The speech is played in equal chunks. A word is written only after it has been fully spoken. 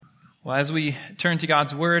Well, as we turn to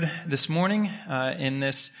God's Word this morning, in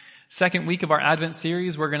this second week of our Advent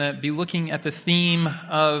series, we're going to be looking at the theme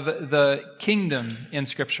of the kingdom in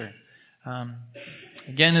Scripture.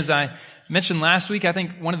 Again, as I mentioned last week, I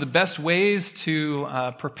think one of the best ways to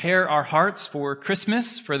prepare our hearts for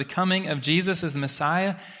Christmas, for the coming of Jesus as the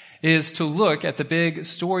Messiah, is to look at the big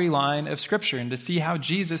storyline of Scripture and to see how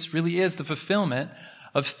Jesus really is the fulfillment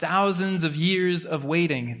of thousands of years of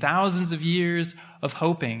waiting, thousands of years of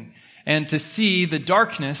hoping, and to see the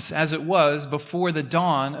darkness as it was before the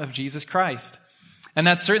dawn of Jesus Christ. And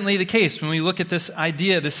that's certainly the case when we look at this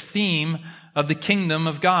idea, this theme of the kingdom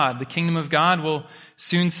of God. The kingdom of God, we'll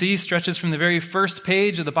soon see, stretches from the very first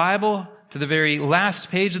page of the Bible to the very last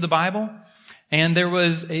page of the Bible. And there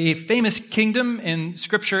was a famous kingdom in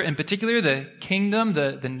Scripture in particular, the kingdom,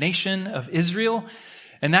 the nation of Israel.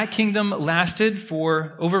 And that kingdom lasted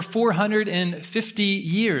for over 450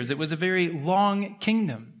 years. It was a very long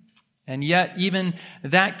kingdom. And yet, even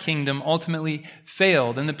that kingdom ultimately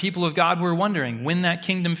failed. And the people of God were wondering, when that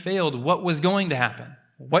kingdom failed, what was going to happen?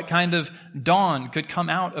 What kind of dawn could come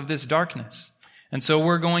out of this darkness? And so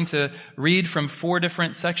we're going to read from 4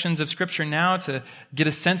 different sections of Scripture now to get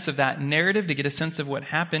a sense of that narrative, to get a sense of what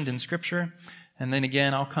happened in Scripture. And then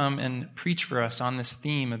again, I'll come and preach for us on this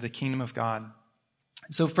theme of the kingdom of God.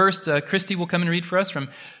 So first, Christy will come and read for us from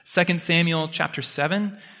 2 Samuel chapter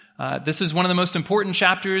 7. This is one of the most important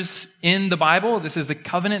chapters in the Bible. This is the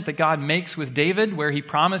covenant that God makes with David, where he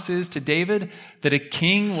promises to David that a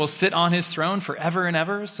king will sit on his throne forever and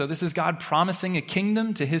ever. So this is God promising a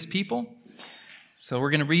kingdom to his people. So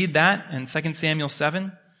we're going to read that in 2 Samuel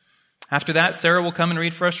 7. After that, Sarah will come and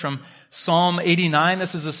read for us from Psalm 89.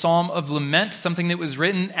 This is a psalm of lament, something that was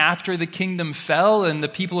written after the kingdom fell and the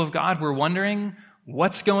people of God were wondering,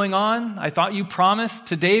 what's going on? I thought you promised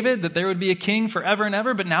to David that there would be a king forever and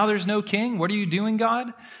ever, but now there's no king. What are you doing,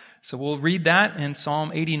 God? So we'll read that in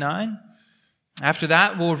Psalm 89. After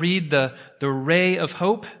that, we'll read the ray of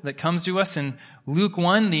hope that comes to us in Luke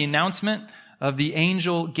 1, the announcement of the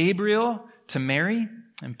angel Gabriel to Mary.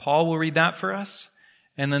 And Paul will read that for us.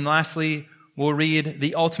 And then lastly, we'll read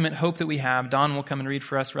the ultimate hope that we have. Don will come and read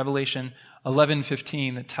for us Revelation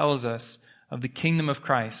 11:15 that tells us of the kingdom of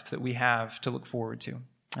Christ that we have to look forward to.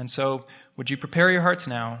 And so, would you prepare your hearts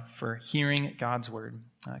now for hearing God's word?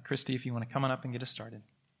 Christy, if you want to come on up and get us started.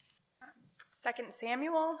 2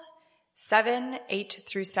 Samuel 7, 8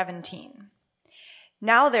 through 17.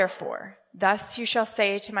 Now therefore, thus you shall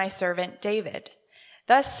say to my servant David,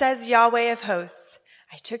 thus says Yahweh of hosts,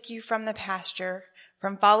 I took you from the pasture,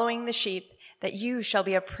 from following the sheep, that you shall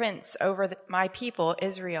be a prince over my people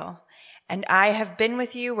Israel. And I have been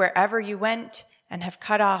with you wherever you went, and have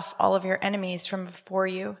cut off all of your enemies from before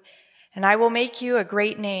you. And I will make you a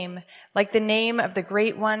great name, like the name of the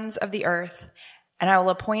great ones of the earth. And I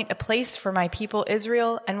will appoint a place for my people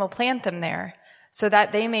Israel, and will plant them there, so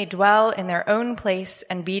that they may dwell in their own place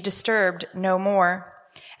and be disturbed no more.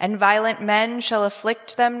 And violent men shall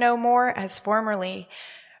afflict them no more as formerly,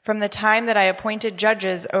 from the time that I appointed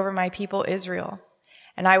judges over my people Israel.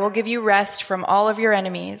 And I will give you rest from all of your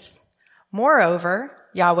enemies. Moreover,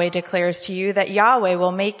 Yahweh declares to you that Yahweh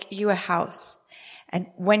will make you a house. And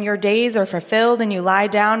when your days are fulfilled and you lie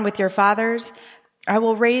down with your fathers, I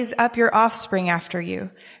will raise up your offspring after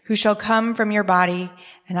you, who shall come from your body,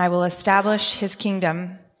 and I will establish his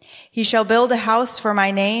kingdom. He shall build a house for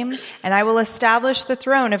my name, and I will establish the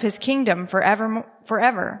throne of his kingdom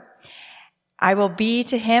forever. I will be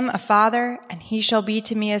to him a father, and he shall be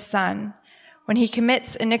to me a son. When he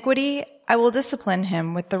commits iniquity, I will discipline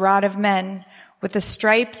him with the rod of men, with the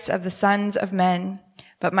stripes of the sons of men.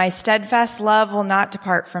 But my steadfast love will not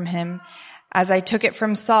depart from him, as I took it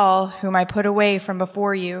from Saul, whom I put away from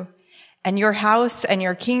before you. And your house and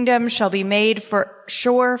your kingdom shall be made for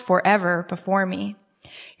sure forever before me.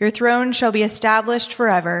 Your throne shall be established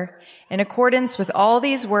forever. In accordance with all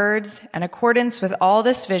these words, and accordance with all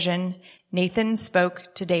this vision, Nathan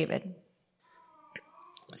spoke to David.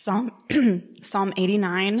 Psalm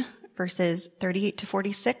 89, verses 38 to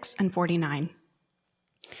 46 and 49.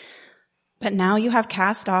 But now you have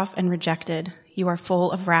cast off and rejected. You are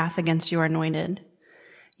full of wrath against your anointed.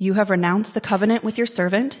 You have renounced the covenant with your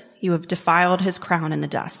servant. You have defiled his crown in the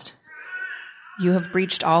dust. You have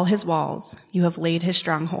breached all his walls. You have laid his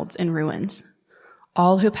strongholds in ruins.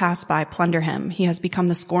 All who pass by plunder him. He has become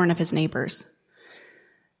the scorn of his neighbors.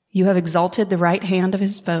 You have exalted the right hand of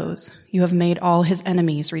his foes. You have made all his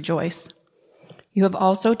enemies rejoice. You have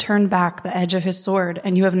also turned back the edge of his sword,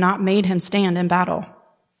 and you have not made him stand in battle.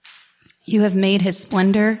 You have made his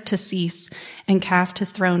splendor to cease and cast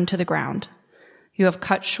his throne to the ground. You have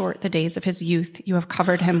cut short the days of his youth. You have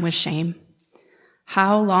covered him with shame.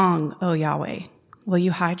 How long, O Yahweh, will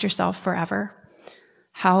you hide yourself forever?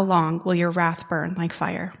 How long will your wrath burn like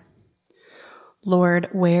fire? Lord,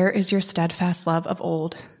 where is your steadfast love of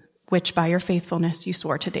old, which by your faithfulness you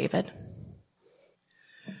swore to David?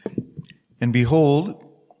 And behold,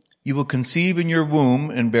 you will conceive in your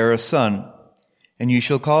womb and bear a son, and you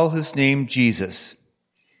shall call his name Jesus.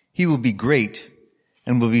 He will be great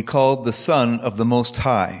and will be called the Son of the Most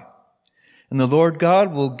High. And the Lord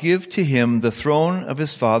God will give to him the throne of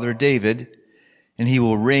his father David, and he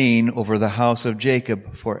will reign over the house of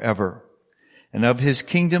Jacob forever. And of his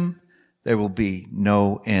kingdom there will be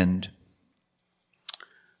no end.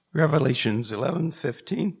 Revelations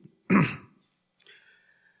 11:15.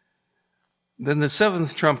 Then the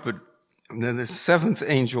seventh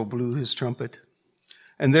angel blew his trumpet,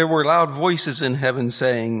 and there were loud voices in heaven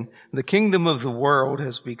saying, "The kingdom of the world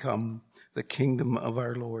has become the kingdom of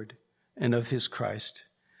our Lord and of his Christ,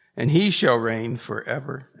 and he shall reign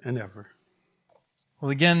forever and ever."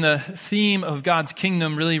 Well, again, the theme of God's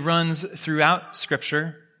kingdom really runs throughout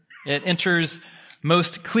Scripture. It enters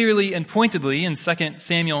most clearly and pointedly in 2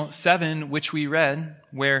 Samuel 7, which we read,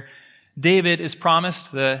 where David is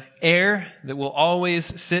promised the heir that will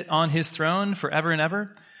always sit on his throne forever and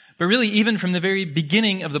ever. But really, even from the very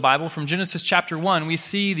beginning of the Bible, from Genesis chapter 1, we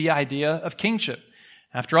see the idea of kingship.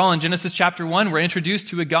 After all, in Genesis chapter 1, we're introduced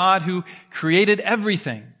to a God who created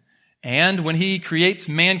everything. And when he creates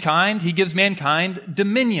mankind, he gives mankind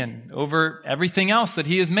dominion over everything else that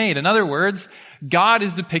he has made. In other words, God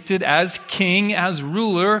is depicted as king, as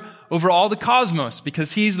ruler over all the cosmos,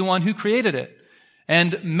 because he's the one who created it.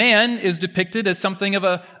 And man is depicted as something of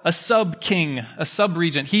a sub-king, a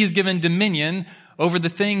sub-regent. He's given dominion over the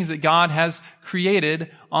things that God has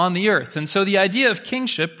created on the earth. And so the idea of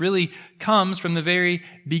kingship really comes from the very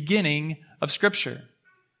beginning of Scripture.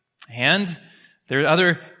 And there are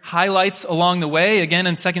other highlights along the way. Again,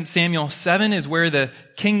 in 2 Samuel 7 is where the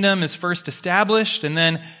kingdom is first established. And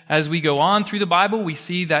then as we go on through the Bible, we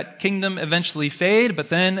see that kingdom eventually fade. But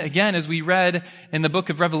then again, as we read in the book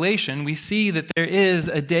of Revelation, we see that there is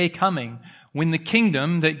a day coming when the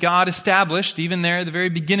kingdom that God established, even there at the very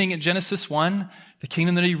beginning at Genesis 1, the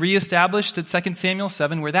kingdom that he reestablished at 2 Samuel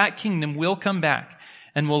 7, where that kingdom will come back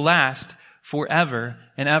and will last forever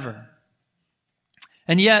and ever.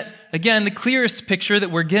 And yet, again, the clearest picture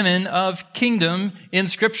that we're given of kingdom in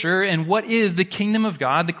Scripture and what is the kingdom of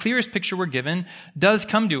God, the clearest picture we're given does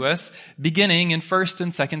come to us beginning in 1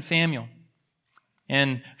 and 2 Samuel.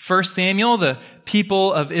 In 1 Samuel, the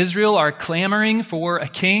people of Israel are clamoring for a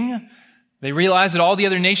king. They realize that all the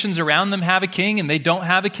other nations around them have a king and they don't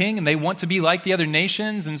have a king and they want to be like the other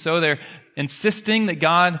nations, and so they're insisting that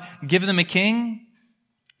God give them a king.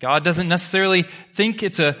 God doesn't necessarily think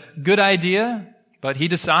it's a good idea, but he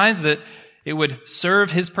decides that it would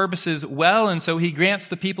serve his purposes well, and so he grants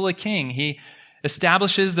the people a king. He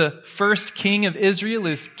establishes the first king of Israel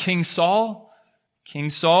as King Saul. King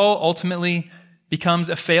Saul ultimately becomes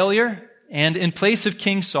a failure, and in place of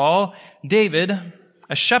King Saul, David,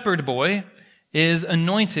 a shepherd boy, is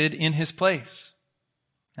anointed in his place.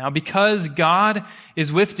 Now, because God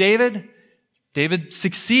is with David, David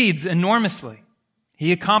succeeds enormously.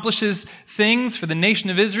 He accomplishes things for the nation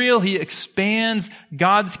of Israel. He expands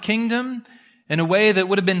God's kingdom in a way that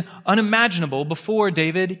would have been unimaginable before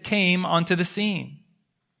David came onto the scene.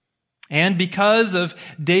 And because of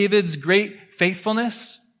David's great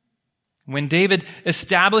faithfulness, when David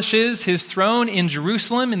establishes his throne in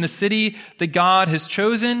Jerusalem, in the city that God has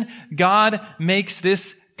chosen, God makes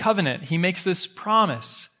this covenant. He makes this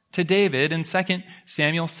promise to David in 2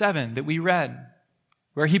 Samuel 7 that we read,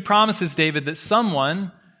 where he promises David that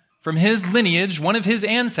someone from his lineage, one of his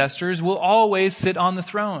ancestors, will always sit on the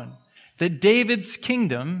throne. That David's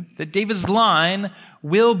kingdom, that David's line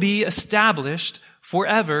will be established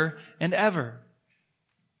forever and ever.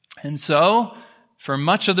 And so, for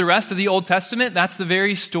much of the rest of the Old Testament, that's the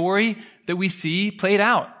very story that we see played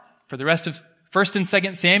out. For the rest of 1 and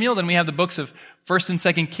 2 Samuel, then we have the books of 1 and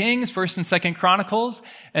 2 Kings, 1 and 2 Chronicles,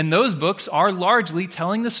 and those books are largely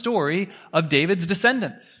telling the story of David's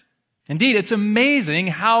descendants. Indeed, it's amazing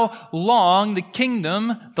how long the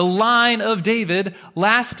kingdom, the line of David,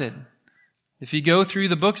 lasted. If you go through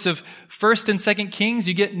the books of 1 and 2 Kings,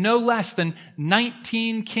 you get no less than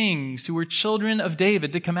 19 kings who were children of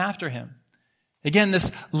David to come after him. Again,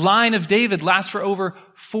 this line of David lasts for over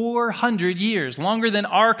 400 years, longer than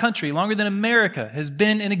our country, longer than America has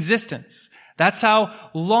been in existence. That's how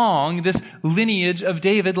long this lineage of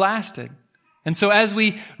David lasted. And so as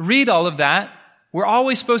we read all of that, we're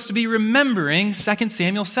always supposed to be remembering 2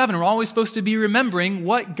 Samuel 7. We're always supposed to be remembering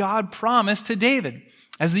what God promised to David.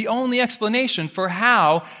 as the only explanation for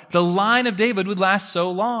how the line of David would last so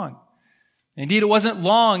long. Indeed, it wasn't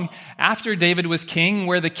long after David was king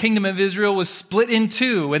where the kingdom of Israel was split in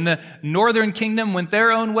two, and the northern kingdom went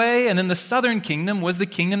their own way, and then the southern kingdom was the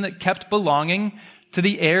kingdom that kept belonging to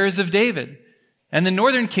the heirs of David. And the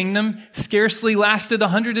northern kingdom scarcely lasted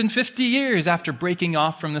 150 years after breaking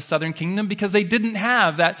off from the southern kingdom because they didn't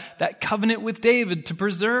have that covenant with David to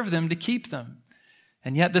preserve them, to keep them.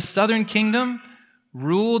 And yet the southern kingdom,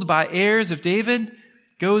 ruled by heirs of David,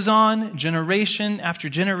 goes on generation after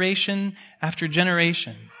generation after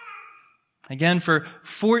generation. Again, for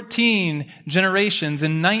 14 generations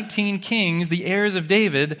and 19 kings, the heirs of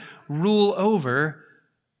David rule over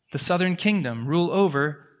the southern kingdom, rule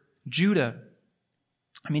over Judah.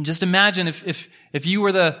 I mean, just imagine if you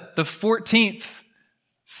were the 14th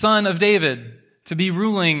son of David to be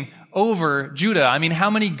ruling over Judah. I mean,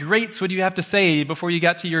 how many greats would you have to say before you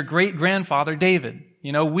got to your great-grandfather David?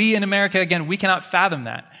 You know, we in America, again, we cannot fathom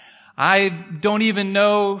that. I don't even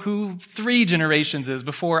know who 3 generations is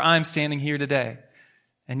before I'm standing here today.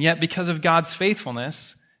 And yet, because of God's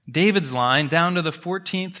faithfulness, David's line, down to the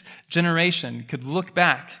 14th generation, could look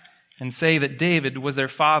back and say that David was their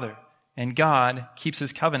father, and God keeps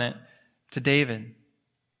his covenant to David.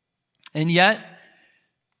 And yet,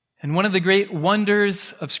 in one of the great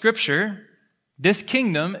wonders of Scripture, this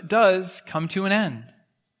kingdom does come to an end.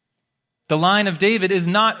 The line of David is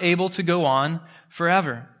not able to go on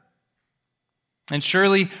forever. And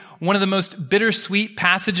surely one of the most bittersweet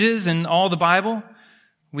passages in all the Bible,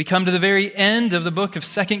 we come to the very end of the book of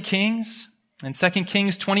 2 Kings, in 2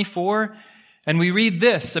 Kings 24, and we read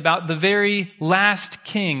this about the very last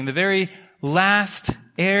king, the very last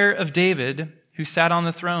heir of David who sat on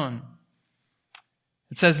the throne.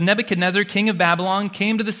 It says, Nebuchadnezzar, king of Babylon,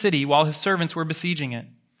 came to the city while his servants were besieging it.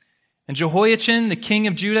 And Jehoiachin, the king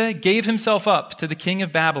of Judah, gave himself up to the king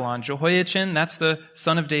of Babylon. Jehoiachin, that's the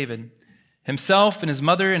son of David. Himself and his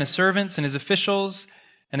mother and his servants and his officials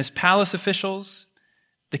and his palace officials.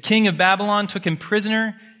 The king of Babylon took him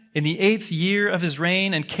prisoner in the 8th year of his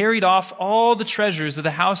reign and carried off all the treasures of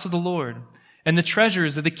the house of the Lord and the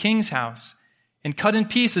treasures of the king's house and cut in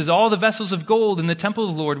pieces all the vessels of gold in the temple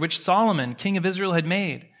of the Lord which Solomon, king of Israel, had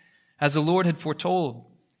made, as the Lord had foretold.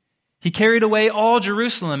 He carried away all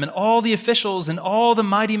Jerusalem and all the officials and all the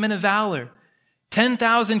mighty men of valor,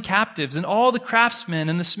 10,000 captives and all the craftsmen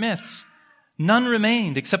and the smiths. None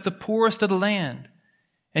remained except the poorest of the land.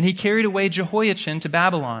 And he carried away Jehoiachin to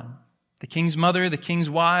Babylon. The king's mother, the king's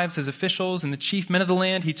wives, his officials, and the chief men of the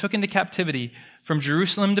land he took into captivity from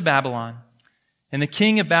Jerusalem to Babylon. And the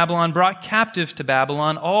king of Babylon brought captive to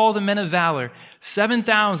Babylon all the men of valor,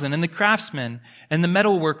 7,000, and the craftsmen and the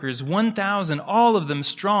metalworkers, 1,000, all of them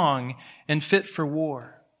strong and fit for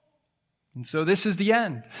war. And so this is the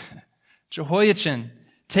end. Jehoiachin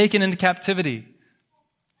taken into captivity.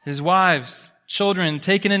 His wives, children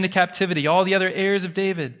taken into captivity. All the other heirs of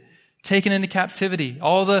David taken into captivity.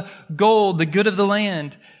 All the gold, the good of the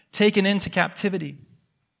land, taken into captivity.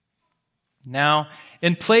 Now,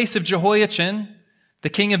 in place of Jehoiachin, the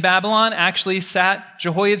king of Babylon actually sat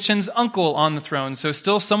Jehoiachin's uncle on the throne, so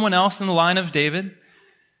still someone else in the line of David.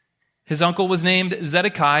 His uncle was named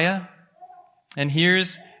Zedekiah, and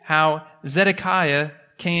here's how Zedekiah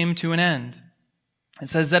came to an end. It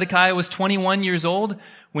says Zedekiah was 21 years old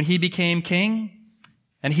when he became king,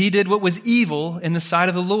 and he did what was evil in the sight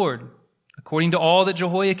of the Lord, according to all that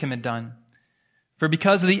Jehoiakim had done. For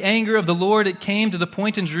because of the anger of the Lord, it came to the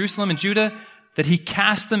point in Jerusalem and Judah that he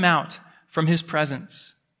cast them out from his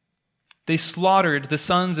presence. They slaughtered the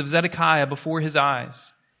sons of Zedekiah before his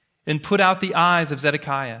eyes, and put out the eyes of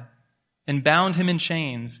Zedekiah, and bound him in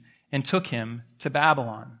chains, and took him to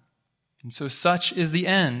Babylon. And so such is the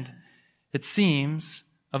end, it seems,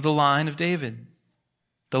 of the line of David.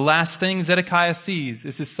 The last thing Zedekiah sees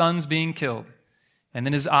is his sons being killed, and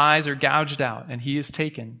then his eyes are gouged out, and he is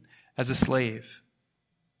taken as a slave.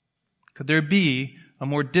 Could there be a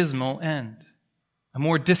more dismal end? A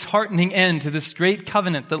more disheartening end to this great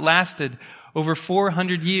covenant that lasted over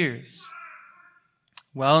 400 years?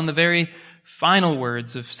 Well, in the very final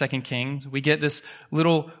words of 2 Kings, we get this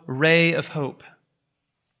little ray of hope.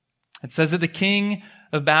 It says that the king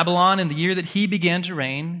of Babylon, in the year that he began to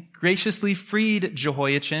reign, graciously freed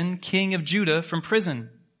Jehoiachin, king of Judah, from prison.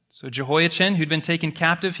 So Jehoiachin, who'd been taken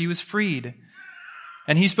captive, he was freed.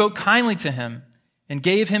 And he spoke kindly to him and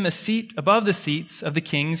gave him a seat above the seats of the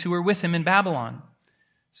kings who were with him in Babylon.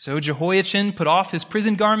 So Jehoiachin put off his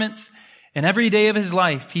prison garments, and every day of his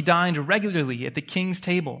life he dined regularly at the king's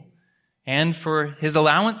table. And for his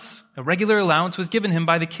allowance, a regular allowance was given him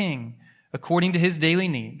by the king, according to his daily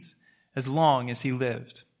needs, as long as he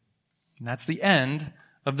lived. And that's the end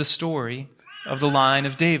of the story of the line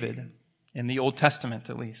of David, in the Old Testament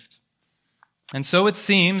at least. And so it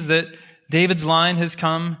seems that David's line has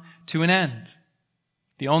come to an end.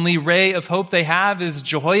 The only ray of hope they have is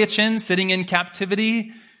Jehoiachin sitting in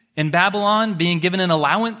captivity in Babylon, being given an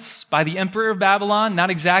allowance by the emperor of Babylon.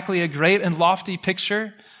 Not exactly a great and lofty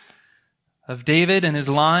picture of David and his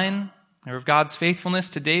line, or of God's faithfulness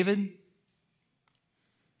to David.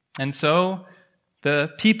 And so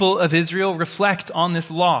the people of Israel reflect on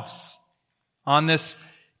this loss, on this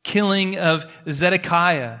killing of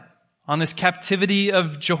Zedekiah, on this captivity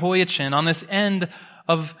of Jehoiachin, on this end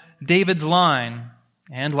of David's line.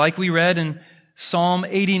 And like we read in Psalm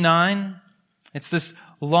 89, it's this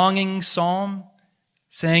longing psalm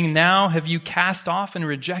saying, "Now have you cast off and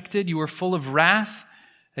rejected? You are full of wrath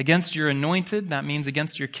against your anointed." That means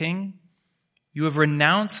against your king. "You have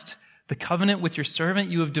renounced the covenant with your servant.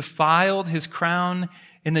 You have defiled his crown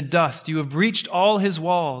in the dust. You have breached all his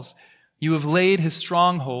walls. You have laid his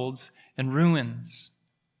strongholds in ruins."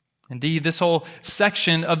 Indeed, this whole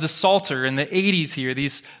section of the Psalter in the 80s here,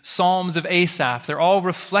 these Psalms of Asaph, they're all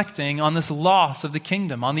reflecting on this loss of the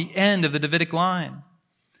kingdom, on the end of the Davidic line.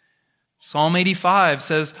 Psalm 85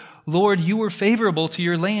 says, "Lord, you were favorable to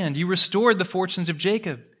your land. You restored the fortunes of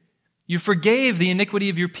Jacob. You forgave the iniquity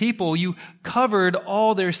of your people. You covered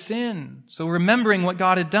all their sin." So remembering what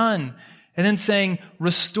God had done, and then saying,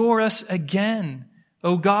 "Restore us again,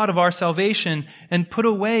 O God of our salvation, and put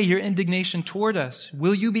away your indignation toward us.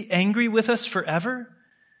 Will you be angry with us forever?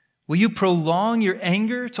 Will you prolong your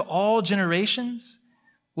anger to all generations?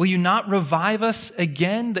 Will you not revive us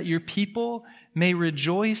again, that your people may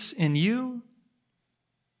rejoice in you?"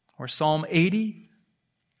 Or Psalm 80,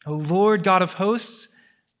 "O Lord God of hosts,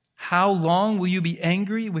 how long will you be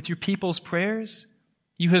angry with your people's prayers?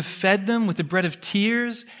 You have fed them with the bread of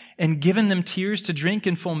tears and given them tears to drink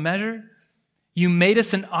in full measure. You made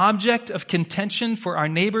us an object of contention for our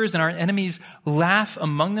neighbors, and our enemies laugh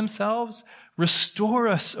among themselves. Restore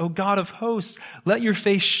us, O God of hosts. Let your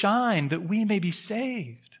face shine that we may be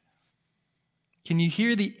saved." Can you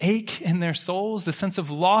hear the ache in their souls, the sense of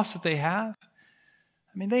loss that they have?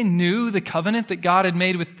 I mean, they knew the covenant that God had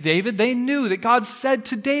made with David. They knew that God said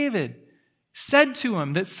to David, said to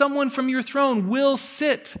him, that someone from your throne will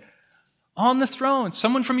sit on the throne.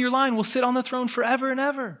 Someone from your line will sit on the throne forever and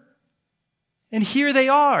ever. And here they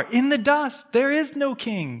are, in the dust. There is no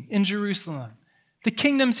king in Jerusalem. The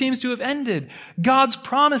kingdom seems to have ended. God's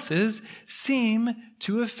promises seem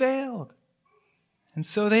to have failed. And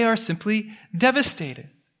so they are simply devastated.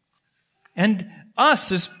 And us,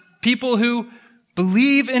 as people who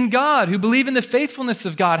believe in God, who believe in the faithfulness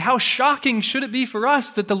of God, how shocking should it be for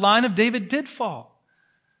us that the line of David did fall?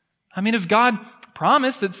 I mean, if God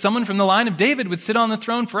promised that someone from the line of David would sit on the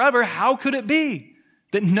throne forever, how could it be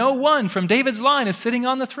that no one from David's line is sitting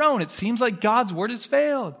on the throne? It seems like God's word has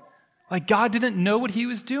failed. Like God didn't know what he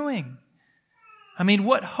was doing. I mean,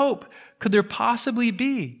 what hope could there possibly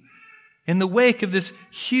be in the wake of this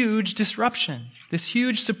huge disruption, this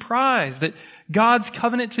huge surprise that God's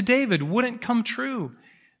covenant to David wouldn't come true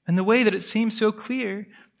in the way that it seems so clear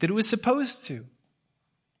that it was supposed to?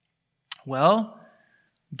 Well,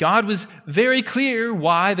 God was very clear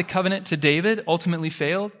why the covenant to David ultimately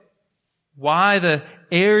failed, why the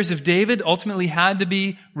heirs of David ultimately had to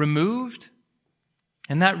be removed.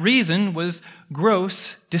 And that reason was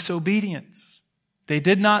gross disobedience. They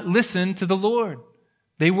did not listen to the Lord.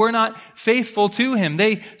 They were not faithful to him.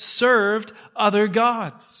 They served other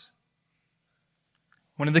gods.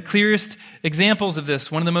 One of the clearest examples of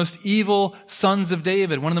this, one of the most evil sons of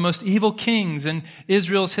David, one of the most evil kings in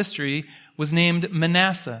Israel's history, was named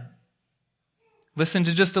Manasseh. Listen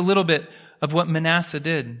to just a little bit of what Manasseh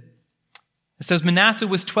did. It says, "Manasseh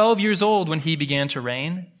was 12 years old when he began to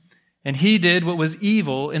reign, and he did what was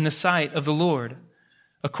evil in the sight of the Lord,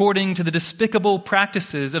 according to the despicable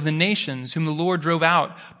practices of the nations whom the Lord drove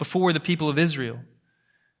out before the people of Israel.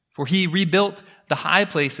 For he rebuilt the high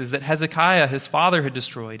places that Hezekiah his father had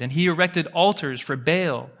destroyed, and he erected altars for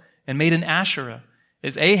Baal and made an Asherah,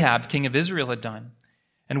 as Ahab king of Israel had done,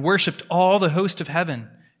 and worshipped all the host of heaven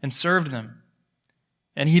and served them.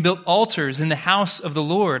 And he built altars in the house of the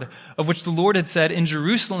Lord, of which the Lord had said, 'In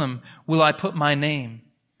Jerusalem will I put my name.'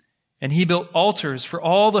 And he built altars for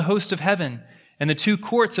all the host of heaven and the two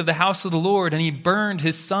courts of the house of the Lord, and he burned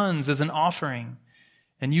his sons as an offering,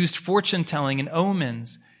 and used fortune-telling and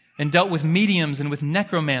omens, and dealt with mediums and with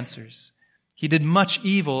necromancers. He did much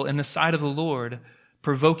evil in the sight of the Lord,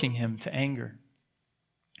 provoking him to anger."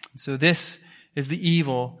 So this is the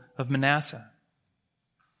evil of Manasseh.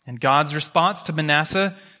 And God's response to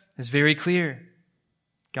Manasseh is very clear.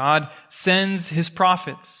 God sends his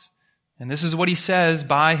prophets, And this is what he says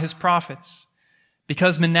by his prophets.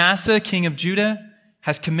 Because Manasseh, king of Judah,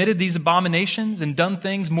 has committed these abominations and done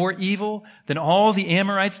things more evil than all the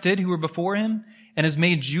Amorites did who were before him, and has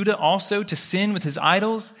made Judah also to sin with his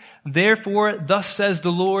idols, therefore thus says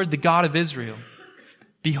the Lord, the God of Israel,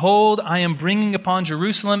 behold, I am bringing upon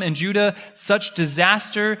Jerusalem and Judah such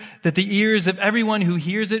disaster that the ears of everyone who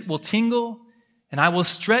hears it will tingle, and I will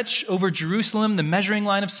stretch over Jerusalem the measuring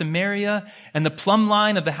line of Samaria and the plumb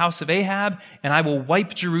line of the house of Ahab, and I will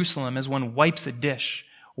wipe Jerusalem as one wipes a dish,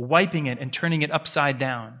 wiping it and turning it upside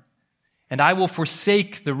down. And I will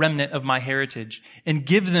forsake the remnant of my heritage and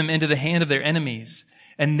give them into the hand of their enemies,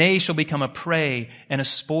 and they shall become a prey and a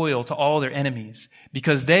spoil to all their enemies,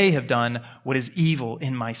 because they have done what is evil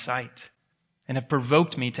in my sight and have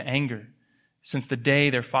provoked me to anger since the day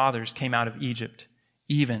their fathers came out of Egypt,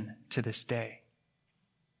 even to this day.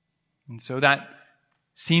 And so that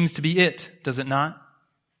seems to be it, does it not?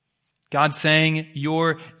 God saying,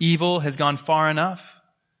 your evil has gone far enough.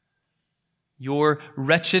 Your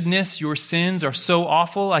wretchedness, your sins are so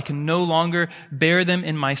awful, I can no longer bear them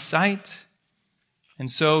in my sight.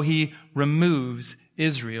 And so he removes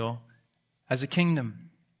Israel as a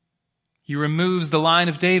kingdom. He removes the line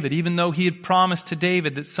of David, even though he had promised to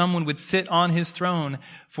David that someone would sit on his throne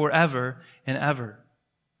forever and ever.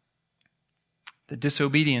 The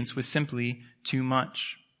disobedience was simply too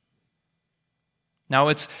much. Now,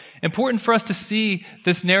 it's important for us to see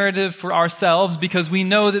this narrative for ourselves because we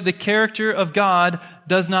know that the character of God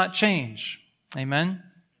does not change. Amen?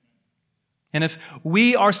 And if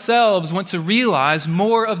we ourselves want to realize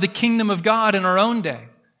more of the kingdom of God in our own day,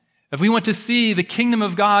 if we want to see the kingdom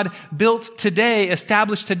of God built today,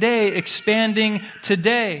 established today, expanding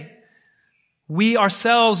today, we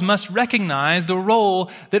ourselves must recognize the role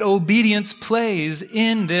that obedience plays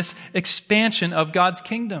in this expansion of God's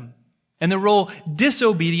kingdom, and the role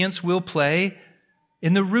disobedience will play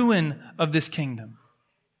in the ruin of this kingdom.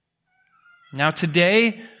 Now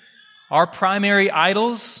today, our primary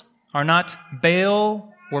idols are not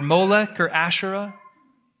Baal or Molech or Asherah,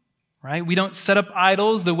 right? We don't set up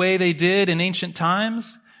idols the way they did in ancient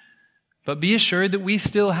times, but be assured that we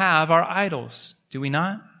still have our idols, do we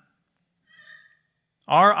not?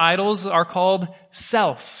 Our idols are called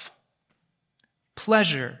self,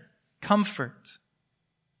 pleasure, comfort.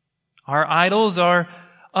 Our idols are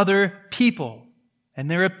other people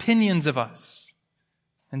and their opinions of us.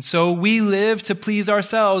 And so we live to please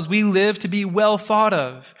ourselves. We live to be well thought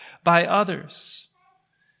of by others.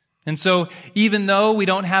 And so even though we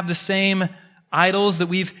don't have the same idols that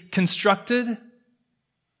we've constructed,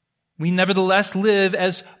 we nevertheless live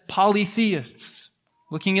as polytheists,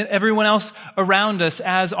 looking at everyone else around us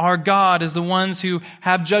as our God, as the ones who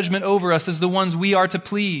have judgment over us, as the ones we are to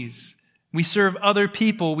please. We serve other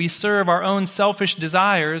people. We serve our own selfish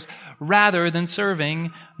desires rather than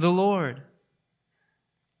serving the Lord.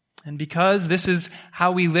 And because this is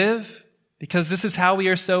how we live, because this is how we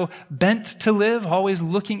are so bent to live, always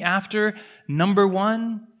looking after number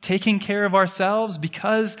one, taking care of ourselves,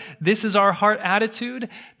 because this is our heart attitude,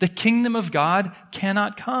 the kingdom of God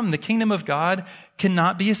cannot come. The kingdom of God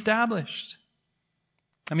cannot be established.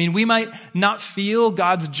 I mean, we might not feel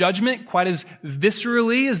God's judgment quite as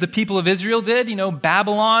viscerally as the people of Israel did. You know,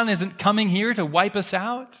 Babylon isn't coming here to wipe us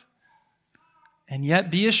out. And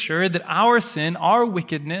yet be assured that our sin, our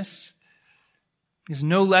wickedness, is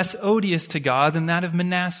no less odious to God than that of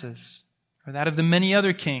Manasseh's, or that of the many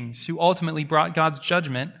other kings who ultimately brought God's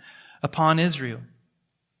judgment upon Israel.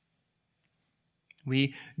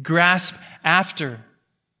 We grasp after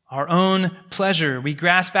our own pleasure. We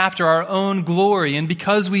grasp after our own glory. And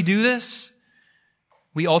because we do this,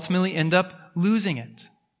 we ultimately end up losing it.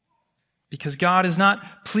 Because God is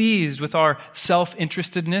not pleased with our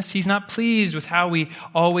self-interestedness. He's not pleased with how we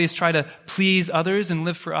always try to please others and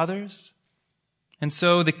live for others. And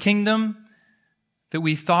so the kingdom that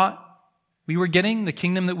we thought we were getting, the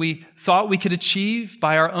kingdom that we thought we could achieve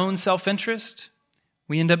by our own self-interest,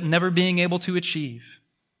 we end up never being able to achieve.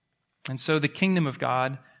 And so the kingdom of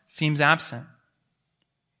God seems absent.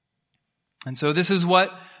 And so this is what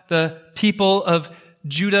the people of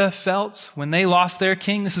Judah felt when they lost their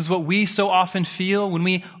king. This is what we so often feel when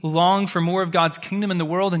we long for more of God's kingdom in the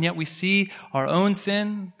world, and yet we see our own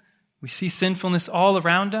sin. We see sinfulness all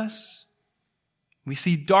around us. We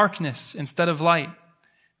see darkness instead of light.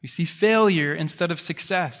 We see failure instead of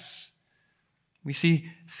success. We see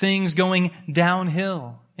things going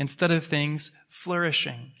downhill instead of things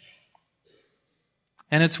flourishing.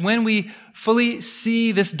 And it's when we fully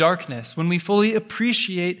see this darkness, when we fully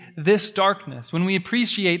appreciate this darkness, when we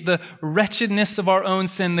appreciate the wretchedness of our own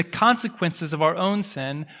sin, the consequences of our own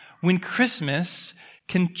sin, when Christmas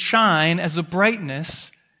can shine as the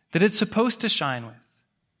brightness that it's supposed to shine with.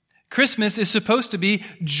 Christmas is supposed to be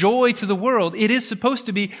joy to the world. It is supposed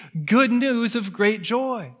to be good news of great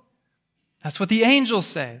joy. That's what the angels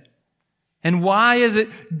say. And why is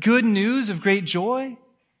it good news of great joy?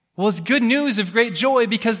 Well, it's good news of great joy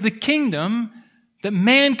because the kingdom that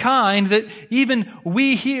mankind, that even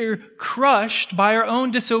we here crushed by our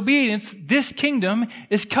own disobedience, this kingdom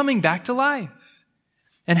is coming back to life.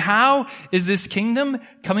 And how is this kingdom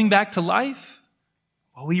coming back to life?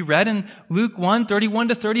 Well, we read in Luke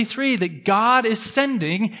 1:31-33 that God is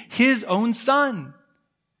sending His own Son.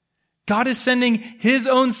 God is sending His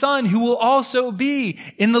own Son who will also be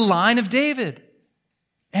in the line of David.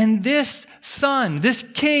 And this Son, this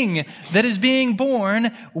King that is being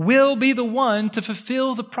born, will be the one to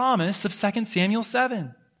fulfill the promise of 2 Samuel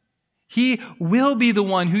 7. He will be the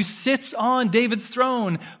one who sits on David's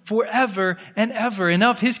throne forever and ever. And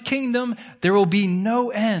of His kingdom, there will be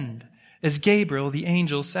no end, as Gabriel the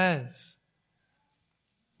angel says.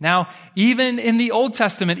 Now, even in the Old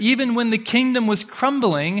Testament, even when the kingdom was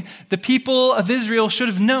crumbling, the people of Israel should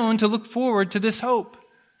have known to look forward to this hope.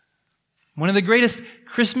 One of the greatest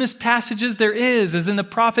Christmas passages there is in the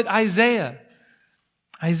prophet Isaiah.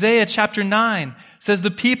 Isaiah chapter 9 says,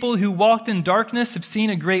 "The people who walked in darkness have seen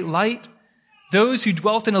a great light. Those who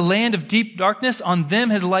dwelt in a land of deep darkness, on them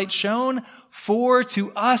has light shone. For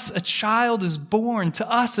to us a child is born, to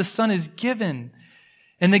us a son is given,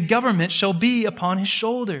 and the government shall be upon His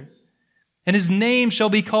shoulder. And His name shall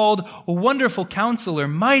be called Wonderful Counselor,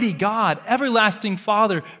 Mighty God, Everlasting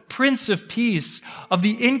Father, Prince of Peace. Of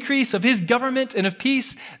the increase of His government and of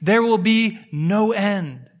peace, there will be no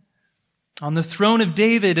end. On the throne of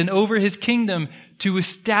David and over His kingdom, to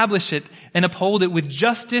establish it and uphold it with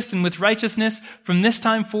justice and with righteousness from this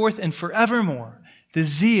time forth and forevermore. The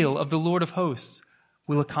zeal of the Lord of hosts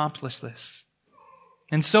will accomplish this."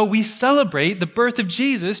 And so we celebrate the birth of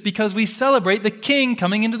Jesus because we celebrate the King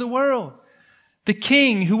coming into the world. The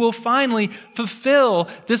King who will finally fulfill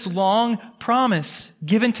this long promise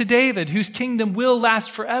given to David, whose kingdom will last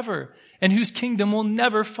forever and whose kingdom will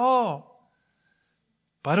never fall.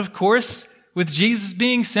 But of course, with Jesus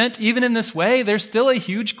being sent even in this way, there's still a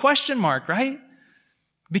huge question mark, right?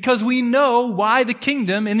 Because we know why the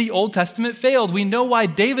kingdom in the Old Testament failed. We know why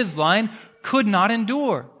David's line could not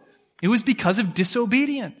endure. It was because of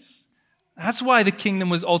disobedience. That's why the kingdom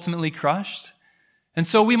was ultimately crushed. And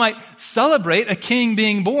so we might celebrate a king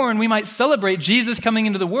being born. We might celebrate Jesus coming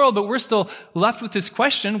into the world, but we're still left with this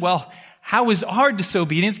question, well, how is our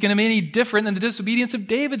disobedience going to be any different than the disobedience of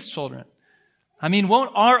David's children? I mean,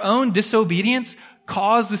 won't our own disobedience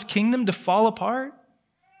cause this kingdom to fall apart?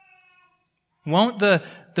 Won't the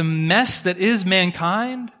mess that is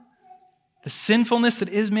mankind, the sinfulness that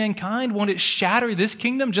is mankind, won't it shatter this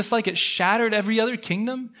kingdom just like it shattered every other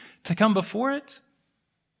kingdom to come before it?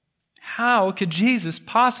 How could Jesus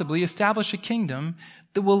possibly establish a kingdom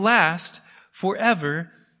that will last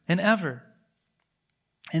forever and ever?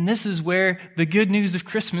 And this is where the good news of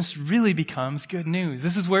Christmas really becomes good news.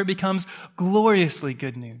 This is where it becomes gloriously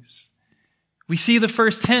good news. We see the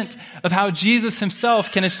first hint of how Jesus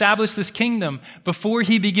Himself can establish this kingdom before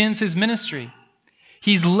He begins His ministry.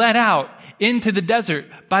 He's led out into the desert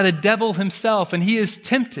by the devil himself, and He is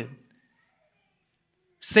tempted.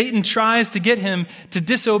 Satan tries to get Him to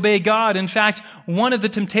disobey God. In fact, one of the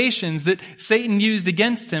temptations that Satan used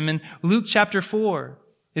against Him in Luke chapter 4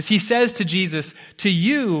 is He says to Jesus, "To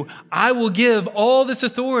you I will give all this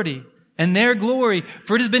authority and their glory,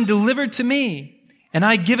 for it has been delivered to me, and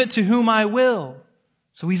I give it to whom I will."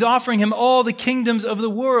 So He's offering Him all the kingdoms of the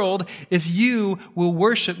world. If you will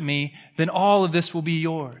worship me, then all of this will be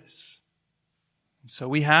yours. And so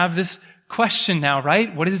we have this question now,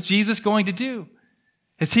 right? What is Jesus going to do?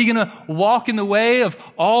 Is He going to walk in the way of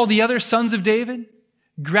all the other sons of David,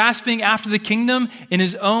 grasping after the kingdom in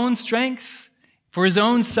His own strength, for His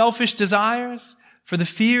own selfish desires, for the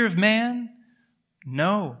fear of man?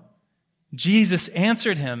 No. Jesus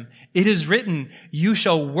answered him, "It is written, you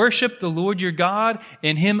shall worship the Lord your God,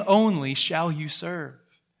 and Him only shall you serve."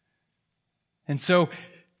 And so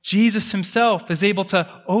Jesus Himself is able to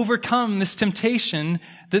overcome this temptation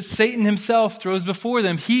that Satan himself throws before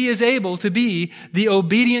them. He is able to be the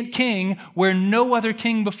obedient king where no other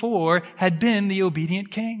king before had been the obedient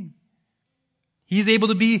king. He is able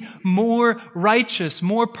to be more righteous,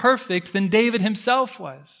 more perfect than David himself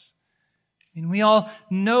was. And we all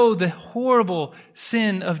know the horrible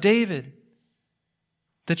sin of David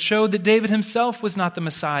that showed that David himself was not the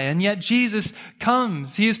Messiah. And yet Jesus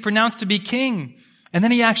comes. He is pronounced to be king. And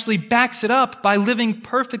then He actually backs it up by living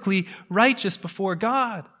perfectly righteous before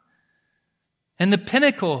God. And the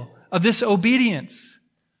pinnacle of this obedience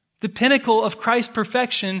The pinnacle of Christ's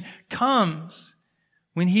perfection comes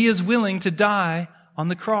when he is willing to die on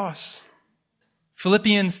the cross.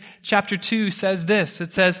 Philippians chapter 2 says this.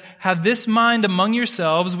 It says, "Have this mind among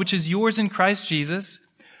yourselves, which is yours in Christ Jesus,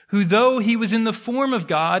 who though he was in the form of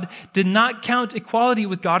God, did not count equality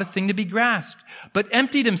with God a thing to be grasped, but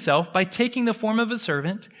emptied himself by taking the form of a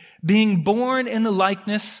servant, being born in the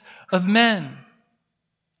likeness of men.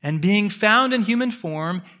 And being found in human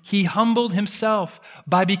form, he humbled himself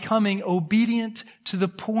by becoming obedient to the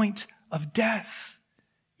point of death,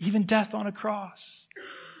 even death on a cross."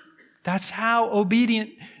 That's how obedient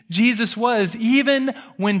Jesus was. Even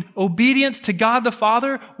when obedience to God the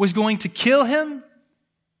Father was going to kill him,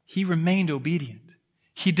 he remained obedient.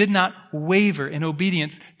 He did not waver in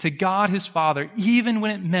obedience to God his Father, even when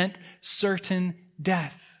it meant certain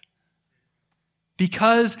death.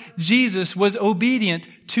 Because Jesus was obedient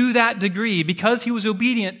to that degree, because he was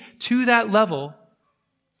obedient to that level,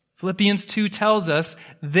 Philippians 2 tells us,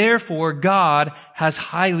 "Therefore God has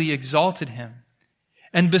highly exalted him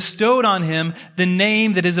and bestowed on him the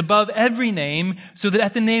name that is above every name, so that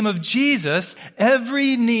at the name of Jesus,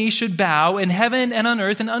 every knee should bow in heaven and on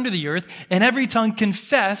earth and under the earth, and every tongue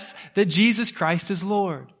confess that Jesus Christ is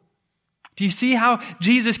Lord." Do you see how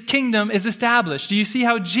Jesus' kingdom is established? Do you see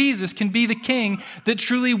how Jesus can be the king that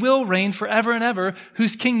truly will reign forever and ever,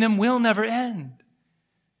 whose kingdom will never end?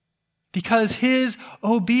 Because his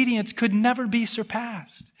obedience could never be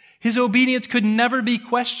surpassed. His obedience could never be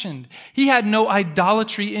questioned. He had no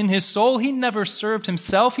idolatry in his soul. He never served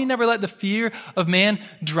himself. He never let the fear of man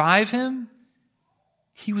drive him.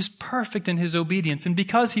 He was perfect in his obedience. And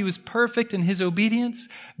because he was perfect in his obedience,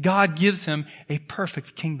 God gives him a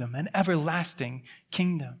perfect kingdom, an everlasting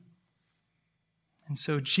kingdom. And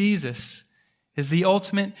so Jesus is the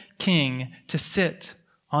ultimate king to sit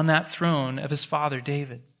on that throne of his father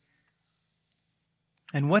David.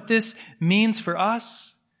 And what this means for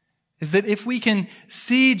us is that if we can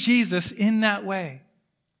see Jesus in that way,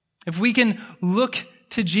 if we can look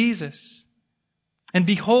to Jesus and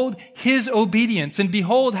behold his obedience and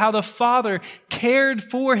behold how the Father cared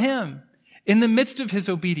for him in the midst of his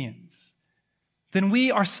obedience, then we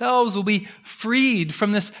ourselves will be freed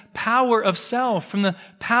from this power of self, from the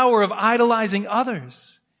power of idolizing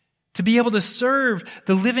others, to be able to serve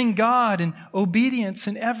the living God in obedience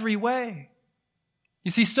in every way. You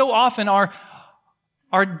see, so often our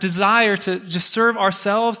desire to just serve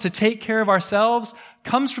ourselves, to take care of ourselves,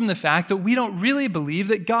 comes from the fact that we don't really believe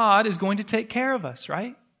that God is going to take care of us,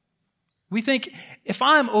 right? We think, if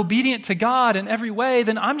I'm obedient to God in every way,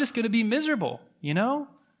 then I'm just going to be miserable, you know?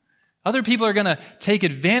 Other people are going to take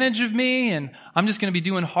advantage of me, and I'm just going to be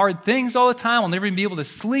doing hard things all the time. I'll never even be able to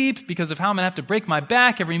sleep because of how I'm going to have to break my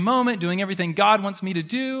back every moment, doing everything God wants me to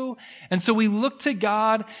do. And so we look to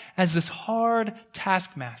God as this hard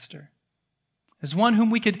taskmaster, as one whom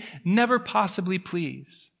we could never possibly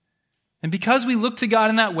please. And because we look to God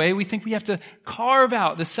in that way, we think we have to carve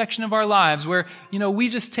out this section of our lives where, we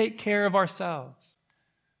just take care of ourselves.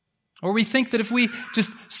 Or we think that if we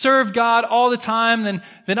just serve God all the time, then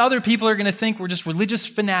other people are going to think we're just religious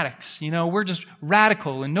fanatics. We're just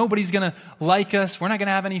radical and nobody's going to like us. We're not going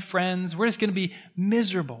to have any friends. We're just going to be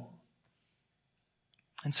miserable.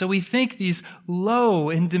 And so we think these low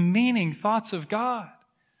and demeaning thoughts of God.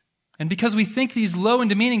 And because we think these low and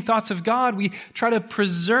demeaning thoughts of God, we try to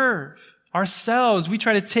preserve ourselves. We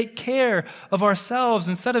try to take care of ourselves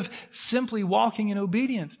instead of simply walking in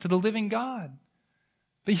obedience to the living God.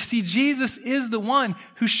 But you see, Jesus is the one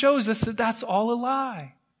who shows us that that's all a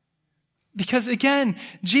lie. Because again,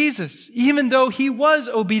 Jesus, even though he was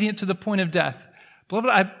obedient to the point of death, beloved,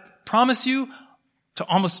 I promise you, to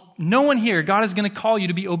almost no one here, God is going to call you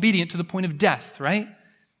to be obedient to the point of death, right?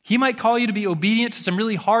 He might call you to be obedient to some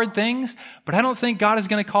really hard things, but I don't think God is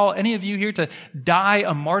going to call any of you here to die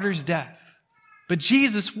a martyr's death. But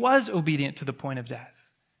Jesus was obedient to the point of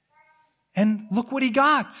death. And look what he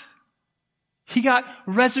got. He got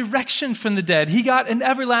resurrection from the dead. He got an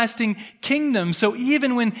everlasting kingdom. So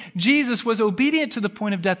even when Jesus was obedient to the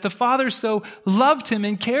point of death, the Father so loved him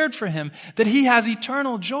and cared for him that he has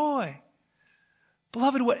eternal joy.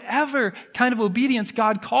 Beloved, whatever kind of obedience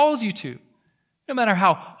God calls you to, no matter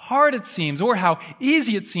how hard it seems or how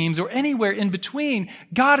easy it seems or anywhere in between,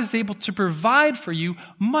 God is able to provide for you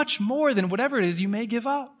much more than whatever it is you may give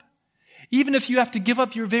up. Even if you have to give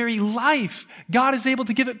up your very life, God is able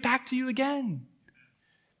to give it back to you again.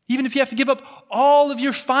 Even if you have to give up all of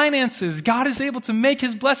your finances, God is able to make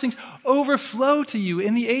his blessings overflow to you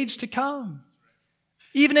in the age to come.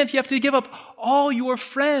 Even if you have to give up all your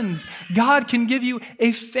friends, God can give you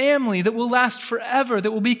a family that will last forever,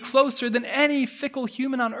 that will be closer than any fickle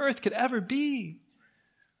human on earth could ever be.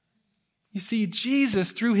 You see,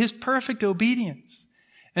 Jesus, through his perfect obedience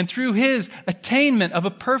and through his attainment of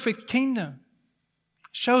a perfect kingdom,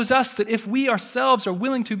 shows us that if we ourselves are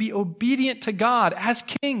willing to be obedient to God as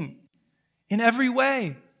King in every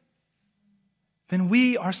way, then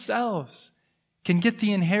we ourselves can get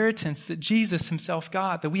the inheritance that Jesus himself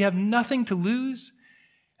got, that we have nothing to lose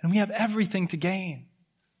and we have everything to gain.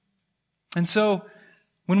 And so,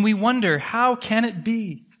 when we wonder, how can it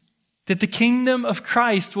be that the kingdom of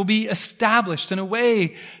Christ will be established in a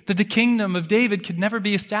way that the kingdom of David could never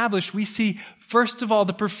be established, we see, first of all,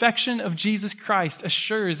 the perfection of Jesus Christ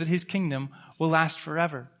assures that his kingdom will last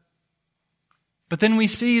forever. But then we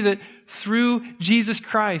see that through Jesus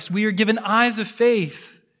Christ, we are given eyes of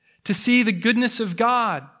faith to see the goodness of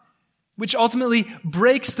God, which ultimately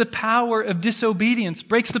breaks the power of disobedience,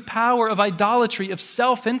 breaks the power of idolatry, of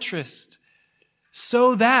self-interest,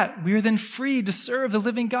 so that we are then free to serve the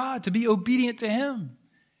living God, to be obedient to him.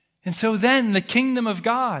 And so then the kingdom of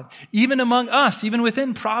God, even among us, even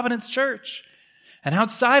within Providence Church, and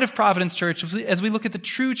outside of Providence Church, as we look at the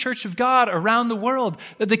true church of God around the world,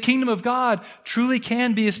 that the kingdom of God truly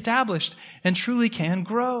can be established and truly can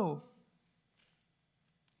grow.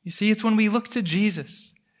 You see, it's when we look to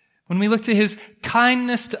Jesus, when we look to his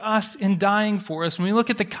kindness to us in dying for us, when we look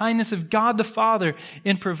at the kindness of God the Father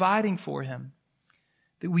in providing for him,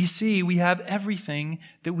 that we see we have everything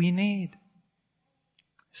that we need.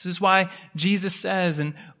 This is why Jesus says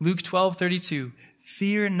in Luke 12:32,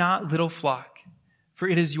 "Fear not, little flock, for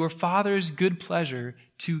it is your Father's good pleasure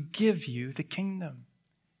to give you the kingdom."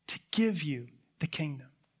 To give you the kingdom.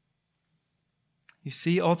 You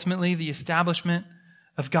see, ultimately, the establishment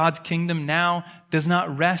of God's kingdom now does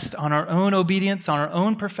not rest on our own obedience, on our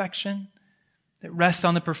own perfection. It rests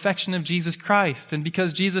on the perfection of Jesus Christ. And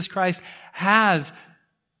because Jesus Christ has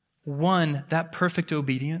won that perfect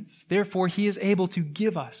obedience, therefore he is able to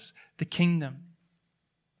give us the kingdom.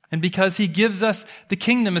 And because he gives us the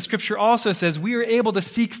kingdom, as Scripture also says, we are able to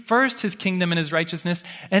seek first his kingdom and his righteousness,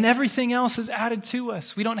 and everything else is added to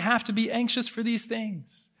us. We don't have to be anxious for these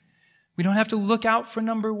things. We don't have to look out for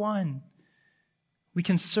number one. We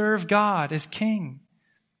can serve God as King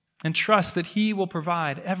and trust that he will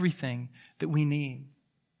provide everything that we need.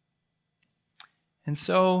 And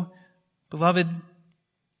so, beloved,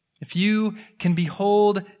 if you can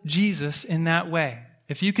behold Jesus in that way,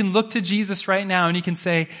 if you can look to Jesus right now and you can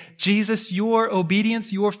say, Jesus, your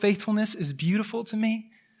obedience, your faithfulness is beautiful to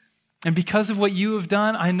me. And because of what you have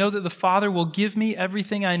done, I know that the Father will give me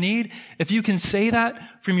everything I need. If you can say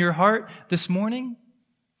that from your heart this morning,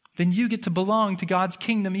 then you get to belong to God's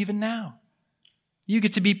kingdom even now. You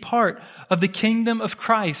get to be part of the kingdom of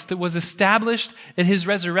Christ that was established at his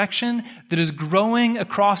resurrection, that is growing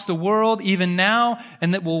across the world even now,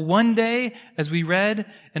 and that will one day, as we read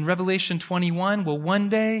in Revelation 21, will one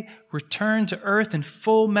day return to earth in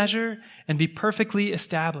full measure and be perfectly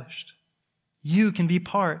established. You can be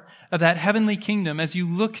part of that heavenly kingdom as you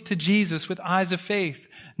look to Jesus with eyes of faith,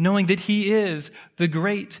 knowing that he is the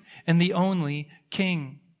great and the only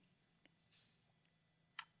King.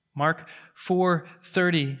 Mark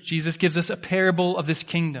 4:30, Jesus gives us a parable of this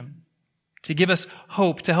kingdom to give us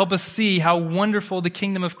hope, to help us see how wonderful the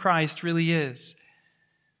kingdom of Christ really is.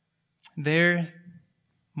 There,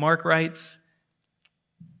 Mark writes,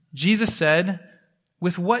 Jesus said,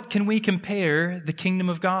 "With what can we compare the kingdom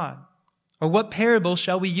of God? Or what parable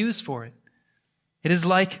shall we use for it? It is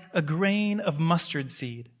like a grain of mustard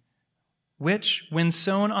seed, which, when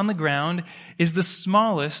sown on the ground, is the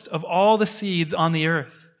smallest of all the seeds on the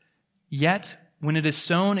earth. Yet, when it is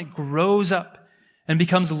sown, it grows up and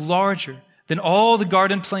becomes larger than all the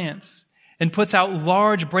garden plants and puts out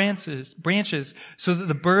large branches so that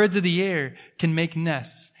the birds of the air can make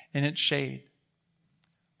nests in its shade."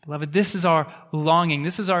 Beloved, this is our longing.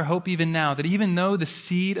 This is our hope even now, that even though the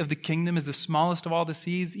seed of the kingdom is the smallest of all the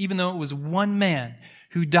seeds, even though it was one man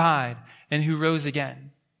who died and who rose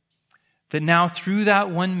again, that now through that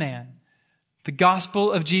one man, the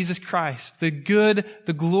gospel of Jesus Christ, the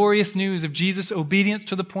glorious news of Jesus' obedience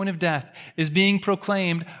to the point of death is being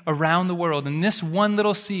proclaimed around the world. And this one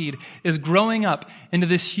little seed is growing up into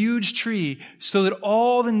this huge tree so that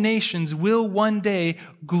all the nations will one day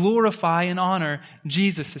glorify and honor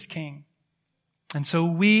Jesus as King. And so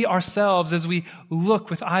we ourselves, as we look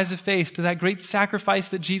with eyes of faith to that great sacrifice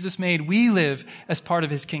that Jesus made, we live as part of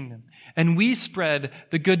his kingdom. And we spread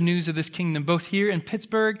the good news of this kingdom, both here in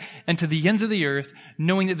Pittsburgh and to the ends of the earth,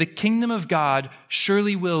 knowing that the kingdom of God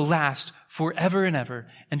surely will last forever and ever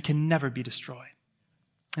and can never be destroyed.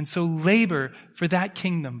 And so labor for that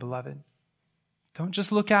kingdom, beloved. Don't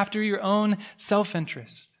just look after your own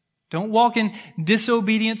self-interest, Don't walk in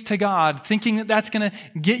disobedience to God, thinking that that's going to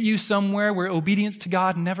get you somewhere where obedience to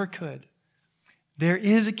God never could. There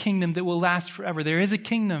is a kingdom that will last forever. There is a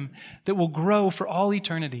kingdom that will grow for all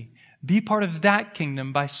eternity. Be part of that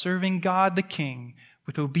kingdom by serving God the King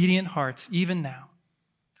with obedient hearts, even now,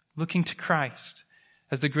 looking to Christ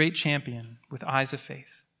as the great champion with eyes of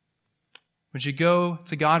faith. Would you go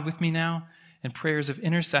to God with me now in prayers of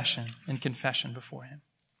intercession and confession before Him?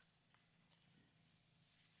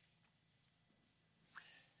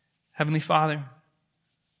 Heavenly Father,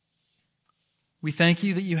 we thank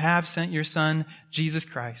you that you have sent your Son, Jesus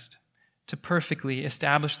Christ, to perfectly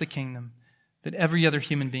establish the kingdom that every other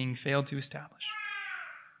human being failed to establish.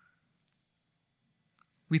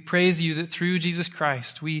 We praise you that through Jesus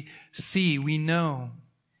Christ we know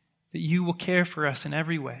that you will care for us in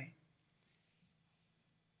every way.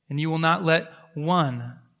 And you will not let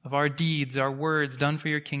one of our deeds, our words done for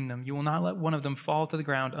your kingdom, you will not let one of them fall to the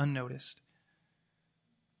ground unnoticed.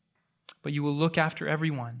 But you will look after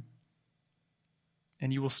every one.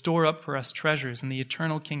 And you will store up for us treasures in the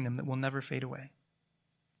eternal kingdom that will never fade away.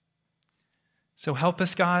 So help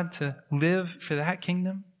us, God, to live for that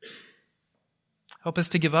kingdom. Help us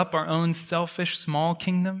to give up our own selfish, small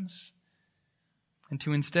kingdoms and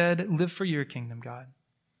to instead live for your kingdom, God.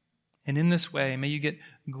 And in this way, may you get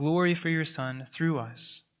glory for your Son through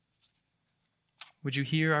us. Would you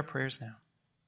hear our prayers now?